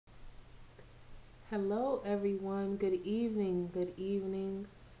Hello, everyone. Good evening. Good evening.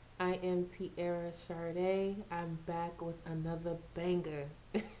 I am Tiara Shardé. I'm back with another banger.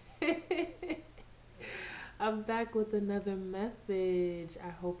 I'm back with another message. I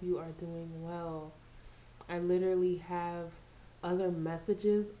hope you are doing well. I literally have other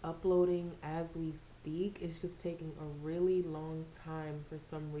messages uploading as we speak. It's just taking a really long time for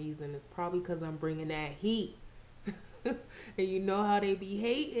some reason. It's probably because I'm bringing that heat. And you know how they be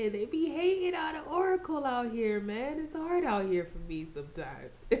hating. They be hating on the oracle out here, man. It's hard out here for me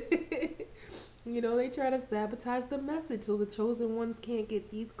sometimes. They try to sabotage the message so the chosen ones can't get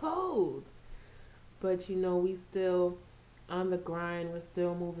these codes. But we still on the grind. We're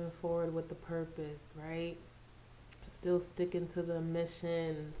still moving forward with the purpose, right? Still sticking to the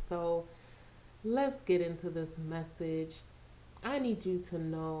mission. So let's get into this message. I need you to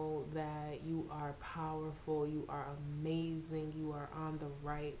know that you are powerful, you are amazing, you are on the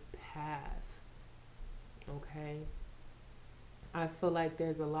right path. Okay? I feel like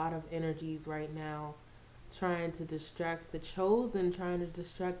there's a lot of energies right now trying to distract the chosen, trying to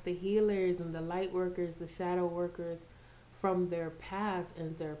distract the healers and the light workers, the shadow workers from their path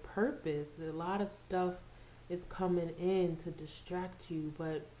and their purpose. A lot of stuff is coming in to distract you,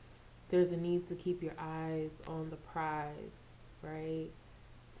 but there's a need to keep your eyes on the prize, right?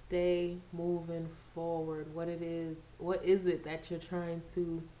 Stay moving forward. What is it that you're trying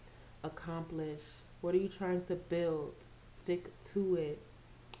to accomplish? What are you trying to build? Stick to it.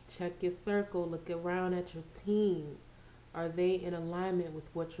 Check your circle. Look around at your team. Are they in alignment with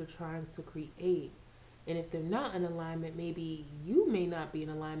what you're trying to create? And if they're not in alignment, maybe you may not be in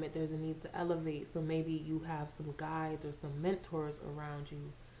alignment. There's a need to elevate. So maybe you have some guides or some mentors around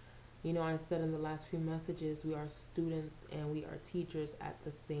you. I said in the last few messages, we are students and we are teachers at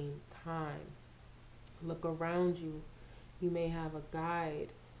the same time. Look around you. You may have a guide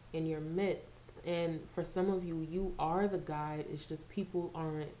in your midst. And for some of you, you are the guide. It's just people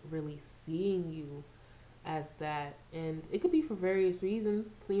aren't really seeing you as that. And it could be for various reasons.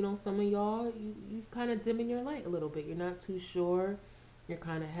 Some of y'all, you kind of dimming your light a little bit. You're not too sure. You're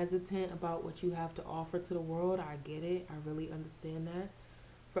kind of hesitant about what you have to offer to the world. I get it. I really understand that.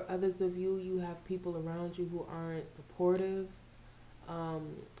 For others of you, you have people around you who aren't supportive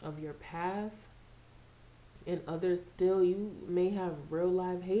of your path. And others still, you may have real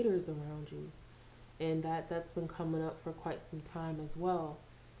live haters around you. And that's been coming up for quite some time as well.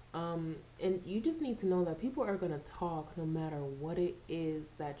 And you just need to know that people are going to talk no matter what it is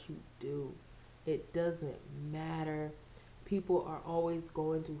that you do. It doesn't matter. People are always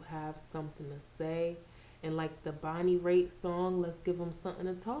going to have something to say. And like the Bonnie Raitt song, let's give them something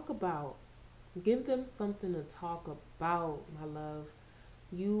to talk about. Give them something to talk about, my love.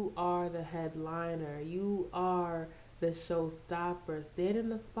 You are the headliner. You are the showstopper. Stand in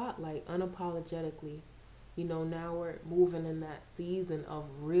the spotlight unapologetically. Now we're moving in that season of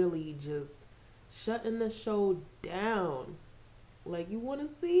really just shutting the show down. Like, you want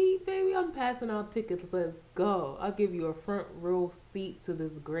to see? Baby, I'm passing out tickets. Let's go. I'll give you a front row seat to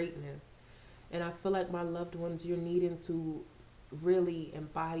this greatness. And I feel like my loved ones, you're needing to really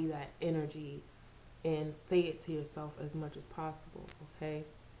embody that energy and say it to yourself as much as possible, okay?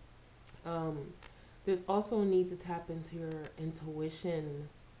 There's also a need to tap into your intuition,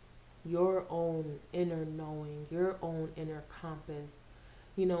 your own inner knowing, your own inner compass.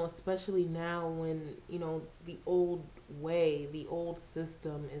 Especially now when, the old way, the old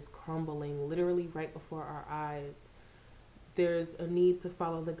system is crumbling literally right before our eyes. There's a need to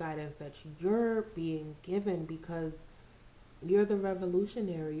follow the guidance that you're being given because you're the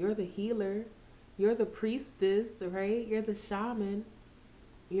revolutionary, you're the healer, you're the priestess, right? You're the shaman.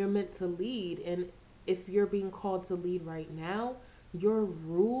 You're meant to lead. And if you're being called to lead right now, your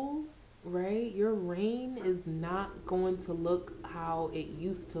rule, right? Your reign is not going to look how it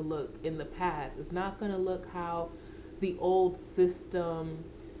used to look in the past. It's not going to look how the old system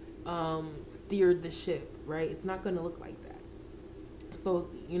steered the ship, right? It's not going to look like that. So,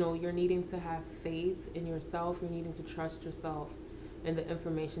 you're needing to have faith in yourself. You're needing to trust yourself and the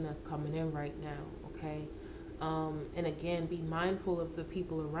information that's coming in right now, okay? And again, be mindful of the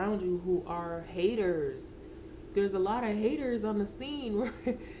people around you who are haters. There's a lot of haters on the scene where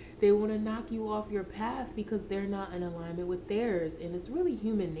they want to knock you off your path because they're not in alignment with theirs. And it's really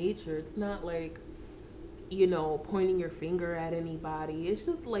human nature. It's not like, pointing your finger at anybody. It's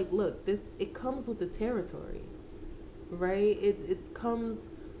just like, look, it comes with the territory. Right? It comes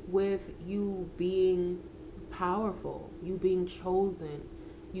with you being powerful, you being chosen,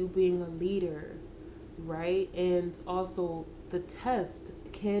 you being a leader, right? And also the test,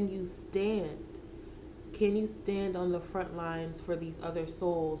 can you stand? Can you stand on the front lines for these other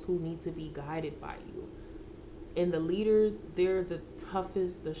souls who need to be guided by you? And the leaders, they're the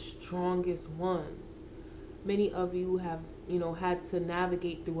toughest, the strongest ones. Many of you have, had to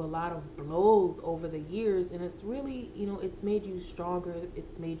navigate through a lot of blows over the years, and it's really, it's made you stronger,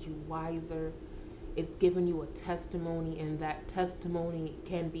 it's made you wiser, it's given you a testimony, and that testimony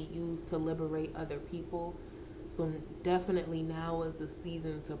can be used to liberate other people. So definitely now is the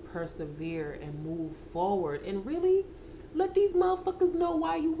season to persevere and move forward and really let these motherfuckers know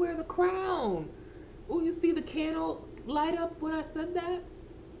why you wear the crown. Oh, you see the candle light up when I said that?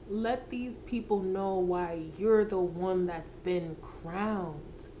 Let these people know why you're the one that's been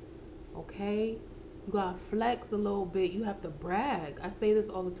crowned. Okay? You gotta flex a little bit. You have to brag. I say this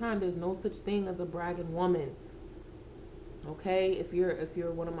all the time. There's no such thing as a bragging woman. Okay? If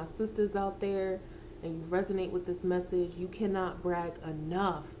you're one of my sisters out there and you resonate with this message, you cannot brag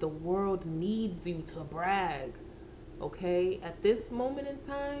enough. The world needs you to brag. Okay? At this moment in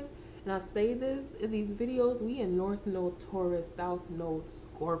time, and I say this in these videos, we in North Node Taurus, South Node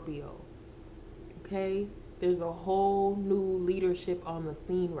Scorpio. Okay? There's a whole new leadership on the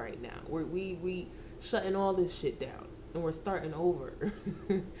scene right now. We shutting all this shit down. And we're starting over.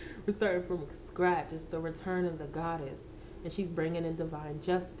 We're starting from scratch. It's the return of the goddess. And she's bringing in divine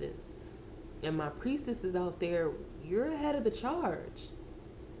justice. And my priestesses out there, you're ahead of the charge.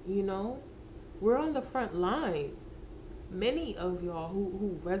 We're on the front lines. Many of y'all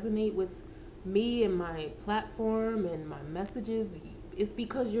who resonate with me and my platform and my messages, it's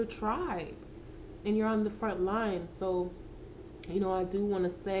because you're tribe and you're on the front line. So, I do want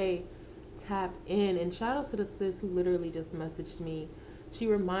to say, tap in. And shout out to the sis who literally just messaged me. She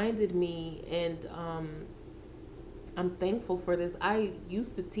reminded me, and I'm thankful for this. I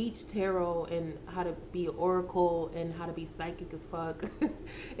used to teach tarot and how to be an oracle and how to be psychic as fuck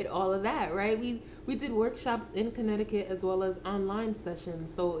and all of that, right? We did workshops in Connecticut as well as online sessions.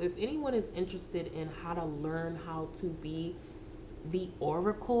 So if anyone is interested in how to learn how to be the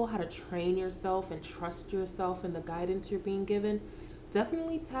oracle, how to train yourself and trust yourself in the guidance you're being given,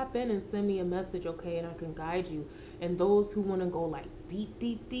 definitely tap in and send me a message, okay? And I can guide you. And those who want to go like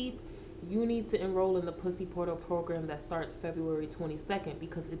deep, you need to enroll in the Pussy Portal program that starts February 22nd,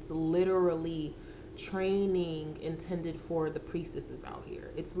 because it's literally training intended for the priestesses out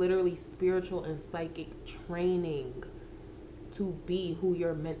here. It's literally spiritual and psychic training to be who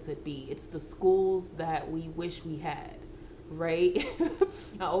you're meant to be. It's the schools that we wish we had, right?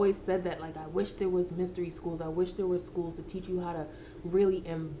 I always said that, like, I wish there was mystery schools. I wish there were schools to teach you how to really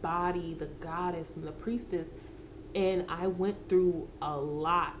embody the goddess and the priestess. And I went through a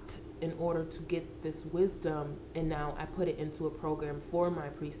lot in order to get this wisdom, and now I put it into a program for my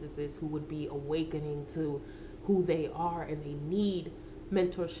priestesses who would be awakening to who they are, and they need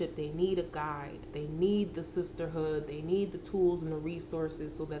mentorship, they need a guide, they need the sisterhood, they need the tools and the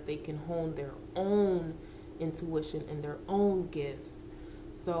resources so that they can hone their own intuition and their own gifts.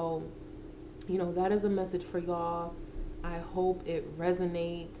 So, that is a message for y'all. I hope it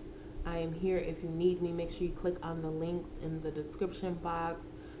resonates. I am here if you need me. Make sure you click on the links in the description box,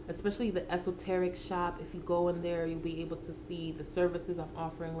 especially the esoteric shop. If you go in there, you'll be able to see the services I'm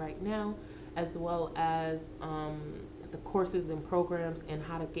offering right now, as well as the courses and programs and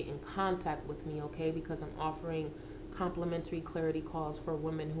how to get in contact with me, okay? Because I'm offering complimentary clarity calls for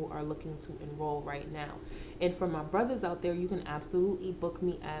women who are looking to enroll right now. And for my brothers out there, you can absolutely book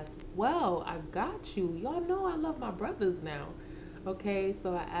me as well. I got you. Y'all know I love my brothers now. Okay,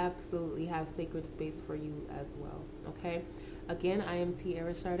 so I absolutely have sacred space for you as well. Okay, again, I am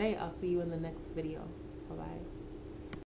Tiara Shardé. I'll see you in the next video. Bye bye.